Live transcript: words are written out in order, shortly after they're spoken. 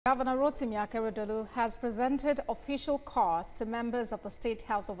Governor Rotimi Akeredolu has presented official cars to members of the State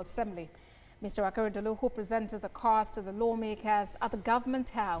House of Assembly. Mr. Akeredolu, who presented the cars to the lawmakers at the government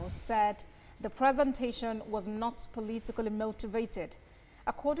house, said the presentation was not politically motivated.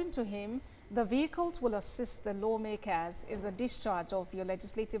 According to him, the vehicles will assist the lawmakers in the discharge of their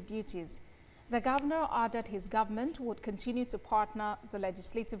legislative duties. The governor added his government would continue to partner the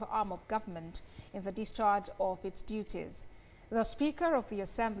legislative arm of government in the discharge of its duties. The Speaker of the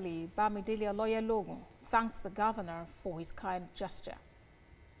Assembly, Bamidele Aloyelogun, thanks the governor for his kind gesture.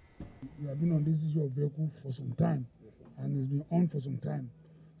 We have been on this issue of vehicle for some time, and it's been on for some time.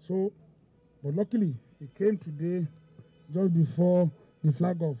 But luckily, it came today just before the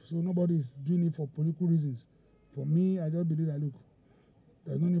flag off, so nobody is doing it for political reasons. For me, I just believe that, look,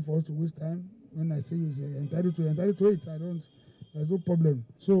 there's no need for us to waste time. When I say you say entitled to it, there's no problem.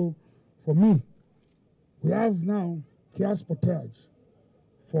 So, for me, we have now chaos portage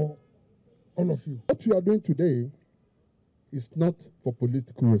for all of you. What you are doing today is not for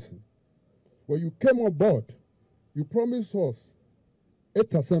political reason. When you came on board, you promised us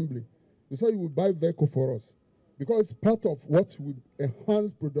 8th Assembly. You said you would buy vehicle for us because it's part of what will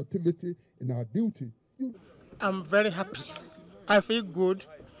enhance productivity in our duty. I'm very happy. I feel good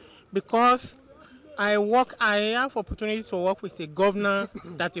because I have opportunity to work with a governor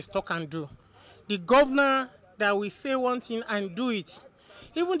that is talk and do. The governor that we say one thing and do it.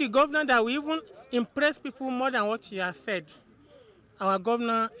 Even the governor that we even impress people more than what he has said. Our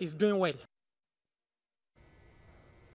governor is doing well.